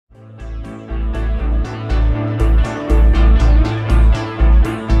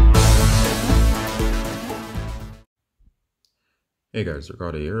Hey guys,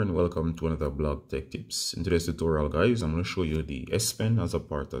 Ricardo here and welcome to another blog tech tips. In today's tutorial guys, I'm going to show you the S Pen as a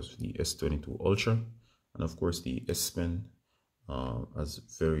part of the S22 Ultra, and of course the S Pen has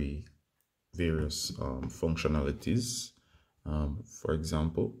various functionalities. For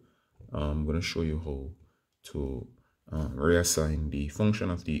example, I'm going to show you how to reassign the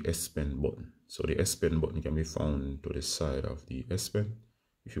function of the S Pen button. So the S Pen button can be found to the side of the S Pen.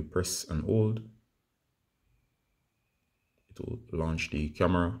 If you press and hold, it will launch the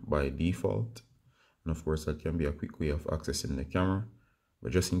camera by default, and of course that can be a quick way of accessing the camera.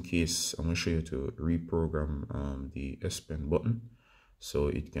 But just in case, I'm going to show you to reprogram the S Pen button so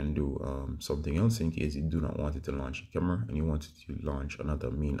it can do something else in case you do not want it to launch the camera and you want it to launch another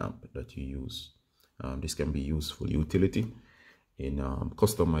main app that you use. This can be useful utility in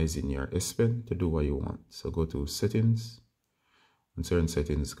customizing your S Pen to do what you want. So go to settings. In certain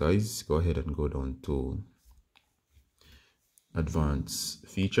settings guys, go ahead and go down to advanced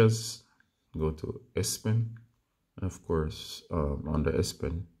features, go to S Pen, and of course under S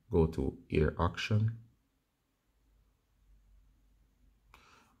Pen go to ear action.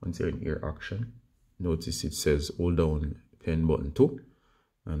 Once you're in ear action, notice it says hold down pen button 2,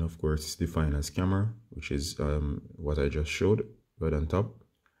 and of course it's defined as camera, which is what I just showed right on top.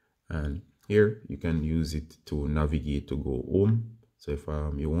 And here you can use it to navigate to go home. So if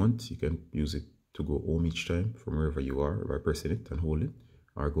you want, you can use it to go home each time from wherever you are by pressing it and hold it,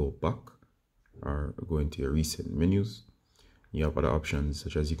 or go back, or go into your recent menus. You have other options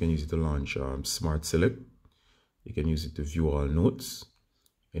such as you can use it to launch Smart Select, you can use it to view all notes,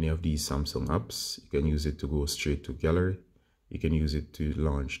 any of these Samsung apps, you can use it to go straight to gallery, you can use it to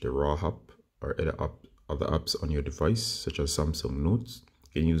launch the raw app or other apps on your device such as Samsung Notes.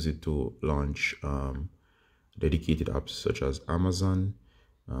 You can use it to launch dedicated apps such as Amazon,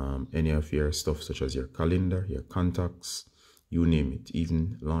 any of your stuff such as your calendar, your contacts, you name it.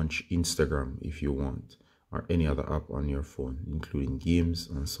 Even launch Instagram if you want, or any other app on your phone, including games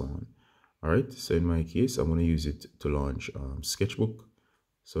and so on. Alright, so in my case, I'm going to use it to launch Sketchbook.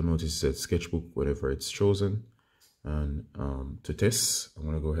 So notice that Sketchbook whenever it's chosen, and to test, I'm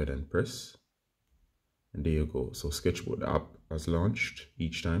going to go ahead and press, and there you go. So Sketchbook, the app, has launched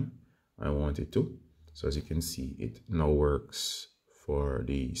each time I want it to. So as you can see, it now works for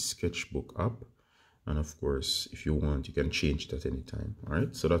the Sketchbook app, and of course if you want you can change that anytime. All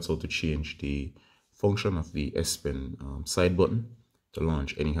right, so that's how to change the function of the S Pen side button to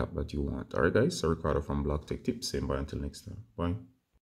launch any app that you want. All right guys, so Ricardo from Blog Tech Tips saying bye until next time. Bye.